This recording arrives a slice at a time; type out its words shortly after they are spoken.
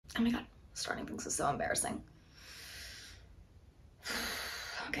Oh my god, starting things is so embarrassing.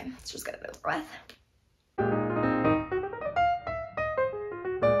 Okay, let's just get it over with.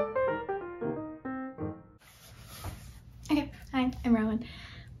 Okay, hi, I'm Rowan.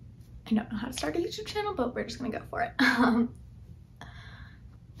 I don't know how to start a YouTube channel, but we're just gonna go for it.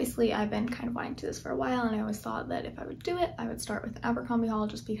 Basically, I've been kind of wanting to do this for a while, and I always thought that if I would do it, I would start with an Abercrombie haul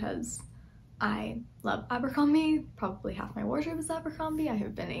just because I love Abercrombie. Probably half my wardrobe is Abercrombie. I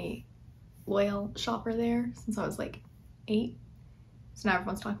have been a loyal shopper there since I was like 8. So now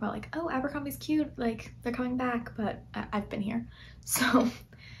everyone's talking about like, oh, Abercrombie's cute, like they're coming back, but I've been here. So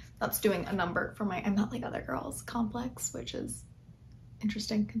that's doing a number for my I'm not like other girls complex, which is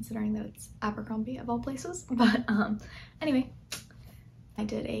interesting considering that it's Abercrombie of all places. But anyway, I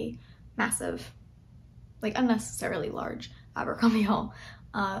did a massive, like unnecessarily large Abercrombie haul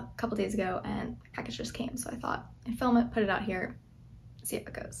a couple days ago, and the package just came, so I thought I'd film it, put it out here, see how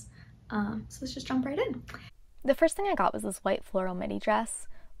it goes. So let's just jump right in. The first thing I got was this white floral midi dress,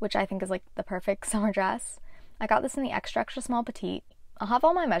 which I think is like the perfect summer dress. I got this in the extra small petite. I'll have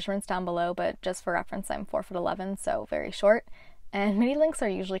all my measurements down below, but just for reference, I'm 4'11", so very short. And midi links are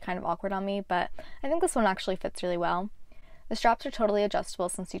usually kind of awkward on me, but I think this one actually fits really well. The straps are totally adjustable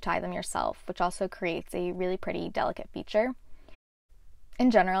since you tie them yourself, which also creates a really pretty, delicate feature. In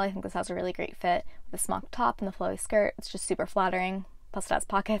general, I think this has a really great fit with the smocked top and the flowy skirt. It's just super flattering, plus it has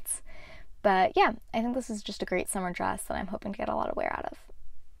pockets. But yeah, I think this is just a great summer dress that I'm hoping to get a lot of wear out of.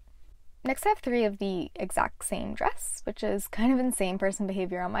 Next, I have 3 of the exact same dress, which is kind of insane person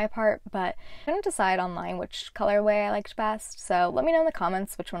behavior on my part, but I couldn't decide online which colorway I liked best, so let me know in the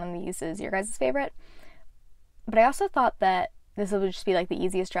comments which one of these is your guys' favorite. But I also thought that this would just be like the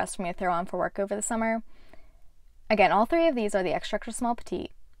easiest dress for me to throw on for work over the summer. Again, all 3 of these are the extra small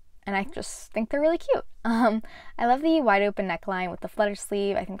petite, and I just think they're really cute. I love the wide open neckline with the flutter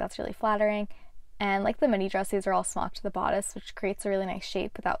sleeve. I think that's really flattering. And like the midi dress, these are all smocked to the bodice, which creates a really nice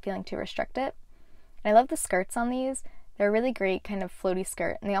shape without feeling too restricted. And I love the skirts on these. They're a really great kind of floaty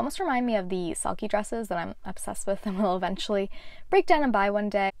skirt, and they almost remind me of the sulky dresses that I'm obsessed with and will eventually break down and buy one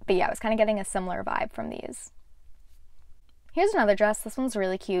day. But yeah, I was kind of getting a similar vibe from these. Here's another dress. This one's a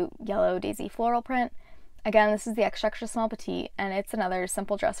really cute yellow daisy floral print. Again, this is the extra small petite, and it's another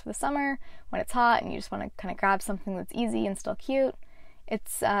simple dress for the summer when it's hot and you just want to kind of grab something that's easy and still cute.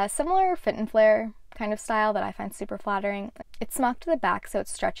 It's a similar fit and flare kind of style that I find super flattering. It's smocked to the back, so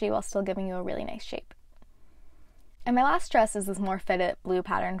it's stretchy while still giving you a really nice shape. And my last dress is this more fitted blue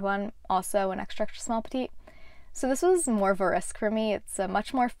patterned one, also an extra small petite. So this was more of a risk for me. It's a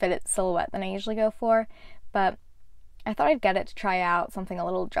much more fitted silhouette than I usually go for, but I thought I'd get it to try out something a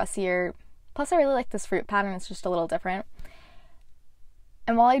little dressier. Plus, I really like this fruit pattern. It's just a little different.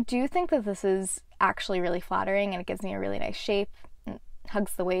 And while I do think that this is actually really flattering and it gives me a really nice shape and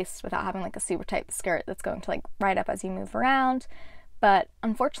hugs the waist without having like a super tight skirt that's going to like ride up as you move around, but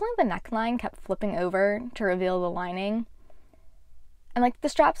unfortunately the neckline kept flipping over to reveal the lining. And like the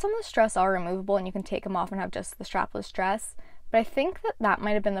straps on this dress are removable and you can take them off and have just the strapless dress, but I think that that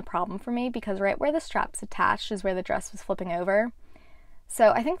might have been the problem for me because right where the strap's attached is where the dress was flipping over.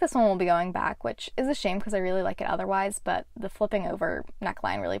 So I think this one will be going back, which is a shame because I really like it otherwise, but the flipping over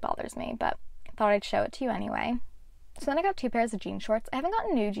neckline really bothers me, but I thought I'd show it to you anyway. So then I got 2 pairs of jean shorts. I haven't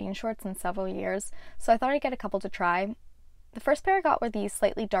gotten new jean shorts in several years, so I thought I'd get a couple to try. The first pair I got were these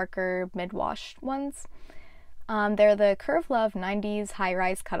slightly darker mid-wash ones. They're the Curve Love 90s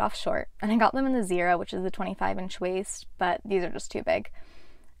high-rise cutoff short, and I got them in the 0, which is the 25-inch waist, but these are just too big.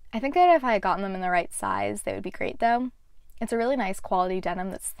 I think that if I had gotten them in the right size, they would be great though. It's a really nice quality denim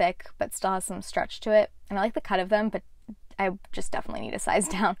that's thick, but still has some stretch to it, and I like the cut of them, but I just definitely need a size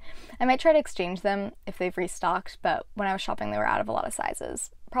down. I might try to exchange them if they've restocked, but when I was shopping they were out of a lot of sizes.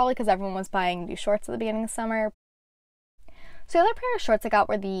 Probably because everyone was buying new shorts at the beginning of summer. So the other pair of shorts I got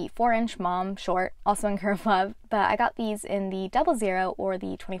were the 4-inch mom short, also in Curve Love, but I got these in the 00 or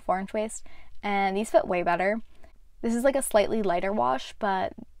the 24-inch waist, and these fit way better. This is like a slightly lighter wash,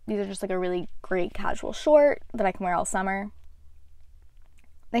 but these are just like a really great casual short that I can wear all summer.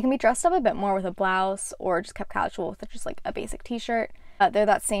 They can be dressed up a bit more with a blouse or just kept casual with just like a basic t-shirt. They're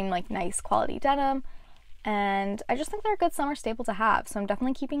that same like nice quality denim, and I just think they're a good summer staple to have, so I'm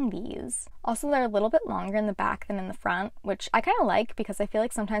definitely keeping these. Also, they're a little bit longer in the back than in the front, which I kind of like because I feel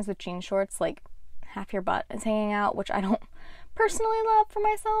like sometimes with jean shorts, like half your butt is hanging out, which I don't personally love for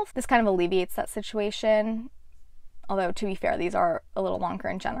myself. This kind of alleviates that situation. Although, to be fair, these are a little longer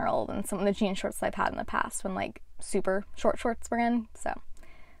in general than some of the jean shorts I've had in the past when like super short shorts were in, so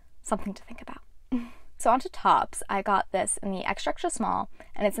something to think about. So onto tops, I got this in the extra small,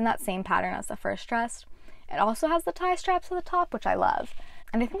 and it's in that same pattern as the first dress. It also has the tie straps at the top, which I love.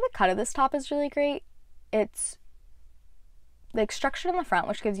 And I think the cut of this top is really great. It's like structured in the front,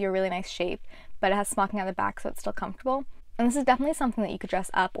 which gives you a really nice shape, but it has smocking at the back, so it's still comfortable. And this is definitely something that you could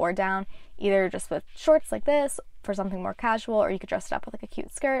dress up or down, either just with shorts like this for something more casual, or you could dress it up with like a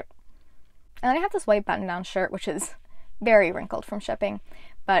cute skirt. And then I have this white button-down shirt, which is very wrinkled from shipping,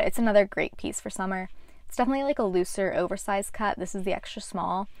 but it's another great piece for summer. It's definitely like a looser, oversized cut. This is the extra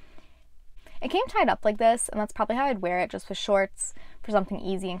small. It came tied up like this, and that's probably how I'd wear it, just with shorts for something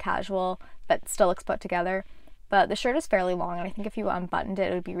easy and casual, but still looks put together. But the shirt is fairly long, and I think if you unbuttoned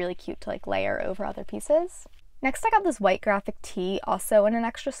it, it would be really cute to like layer over other pieces. Next, I got this white graphic tee, also in an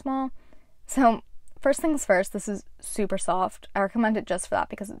extra small. So first things first, this is super soft. I recommend it just for that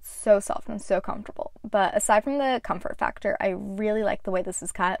because it's so soft and so comfortable. But aside from the comfort factor, I really like the way this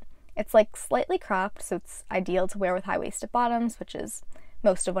is cut. It's like slightly cropped, so it's ideal to wear with high-waisted bottoms, which is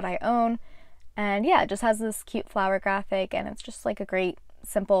most of what I own. And yeah, it just has this cute flower graphic, and it's just like a great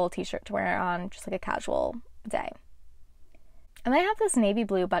simple t-shirt to wear on just like a casual day. And then I have this navy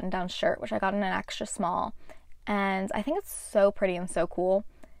blue button-down shirt, which I got in an extra small, and I think it's so pretty and so cool,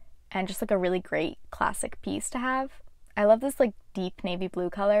 and just like a really great classic piece to have. I love this like deep navy blue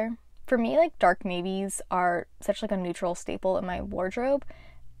color. For me, like dark navies are such like a neutral staple in my wardrobe,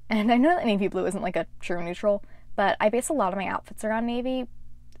 and I know that navy blue isn't like a true neutral, but I base a lot of my outfits around navy,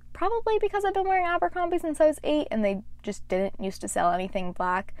 probably because I've been wearing Abercrombie since I was 8, and they just didn't used to sell anything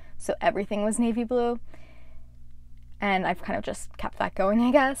black, so everything was navy blue. And I've kind of just kept that going, I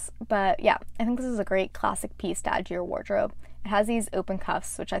guess. But yeah, I think this is a great classic piece to add to your wardrobe. It has these open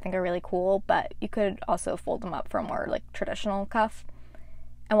cuffs, which I think are really cool, but you could also fold them up for a more like traditional cuff.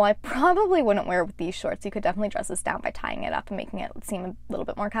 And while I probably wouldn't wear it with these shorts, you could definitely dress this down by tying it up and making it seem a little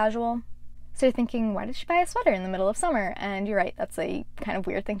bit more casual. So you're thinking, why did she buy a sweater in the middle of summer? And you're right, that's a kind of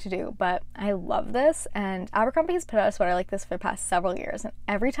weird thing to do, but I love this, and Abercrombie has put out a sweater like this for the past several years, and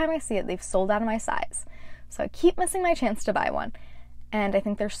every time I see it, they've sold out of my size. So I keep missing my chance to buy one, and I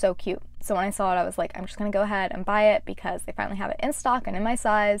think they're so cute. So when I saw it, I was like, I'm just gonna go ahead and buy it because they finally have it in stock and in my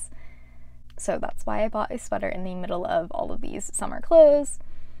size. So that's why I bought a sweater in the middle of all of these summer clothes.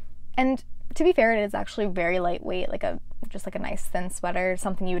 And to be fair, it is actually very lightweight, like just like a nice thin sweater,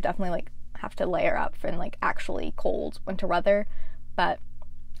 something you would definitely like have to layer up for in like actually cold winter weather, but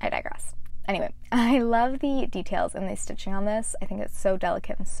I digress. Anyway, I love the details in the stitching on this. I think it's so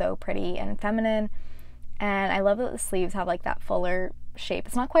delicate and so pretty and feminine. And I love that the sleeves have like that fuller shape.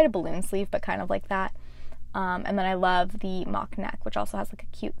 It's not quite a balloon sleeve, but kind of like that. And then I love the mock neck, which also has like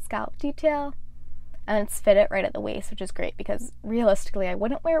a cute scallop detail. And it's fitted right at the waist, which is great because realistically I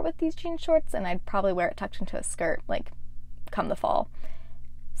wouldn't wear it with these jean shorts, and I'd probably wear it tucked into a skirt like come the fall.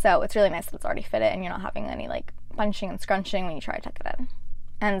 So it's really nice that it's already fitted and you're not having any like bunching and scrunching when you try to tuck it in.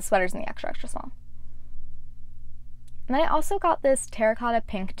 And the sweater's in the extra small. And then I also got this terracotta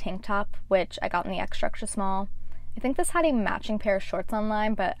pink tank top, which I got in the extra small. I think this had a matching pair of shorts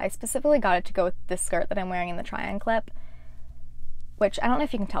online, but I specifically got it to go with this skirt that I'm wearing in the try-on clip, which I don't know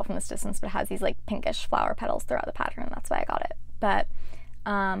if you can tell from this distance, but it has these like pinkish flower petals throughout the pattern, and that's why I got it. But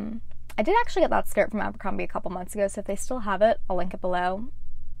I did actually get that skirt from Abercrombie a couple months ago, so if they still have it, I'll link it below.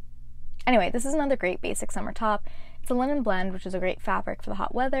 Anyway, this is another great basic summer top. It's a linen blend, which is a great fabric for the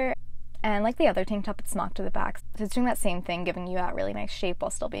hot weather. And like the other tank top, it's smocked to the back. So it's doing that same thing, giving you that really nice shape while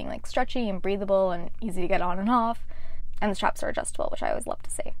still being like stretchy and breathable and easy to get on and off. And the straps are adjustable, which I always love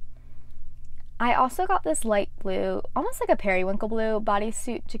to see. I also got this light blue, almost like a periwinkle blue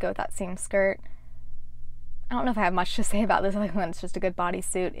bodysuit to go with that same skirt. I don't know if I have much to say about this other than it's just a good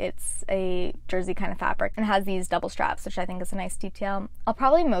bodysuit. It's a jersey kind of fabric and has these double straps, which I think is a nice detail. I'll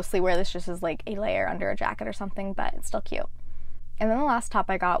probably mostly wear this just as like a layer under a jacket or something, but it's still cute. And then the last top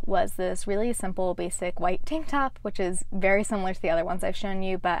I got was this really simple, basic white tank top, which is very similar to the other ones I've shown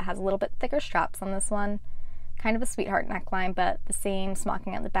you, but has a little bit thicker straps on this one. Kind of a sweetheart neckline, but the same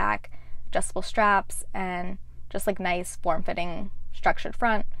smocking at the back, adjustable straps, and just like nice form-fitting structured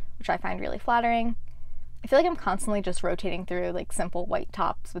front, which I find really flattering. I feel like I'm constantly just rotating through like simple white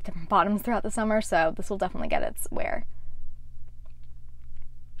tops with different bottoms throughout the summer, so this will definitely get its wear.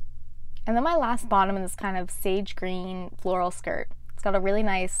 And then my last bottom is this kind of sage green floral skirt. It's got a really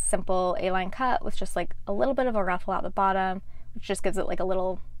nice simple A-line cut with just like a little bit of a ruffle at the bottom, which just gives it like a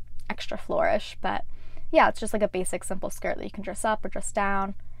little extra flourish. But yeah, it's just like a basic simple skirt that you can dress up or dress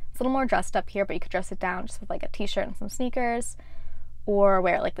down. It's a little more dressed up here, but you could dress it down just with like a t-shirt and some sneakers, or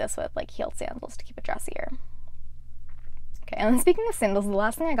wear it like this with like heeled sandals to keep it dressier. Okay, and then speaking of sandals, the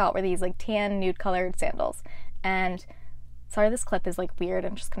last thing I got were these like tan nude colored sandals. And sorry this clip is like weird,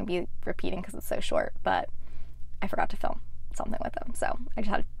 I'm just gonna be repeating because it's so short, but I forgot to film. something with them. So I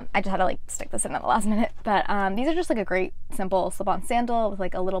just had to like stick this in at the last minute. But these are just like a great simple slip-on sandal with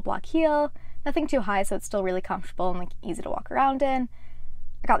like a little black heel, nothing too high, so it's still really comfortable and like easy to walk around in.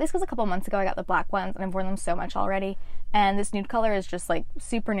 I got these because a couple months ago I got the black ones and I've worn them so much already, and this nude color is just like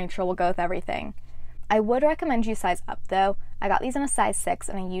super neutral, will go with everything. I would recommend you size up though. I got these in a size 6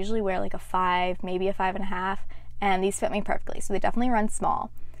 and I usually wear like a 5, maybe a 5.5, and these fit me perfectly, so they definitely run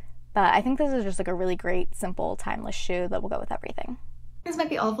small. But I think this is just like a really great, simple, timeless shoe that will go with everything. This might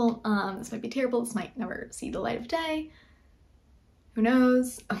be awful, this might be terrible, this might never see the light of day. Who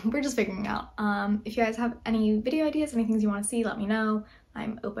knows? We're just figuring it out. If you guys have any video ideas, any things you want to see, let me know.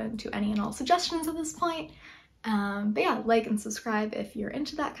 I'm open to any and all suggestions at this point. But yeah, like and subscribe if you're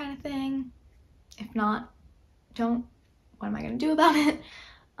into that kind of thing. If not, don't. What am I going to do about it?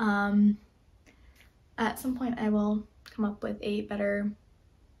 At some point I will come up with a better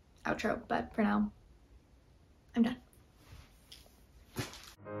outro, but for now, I'm done.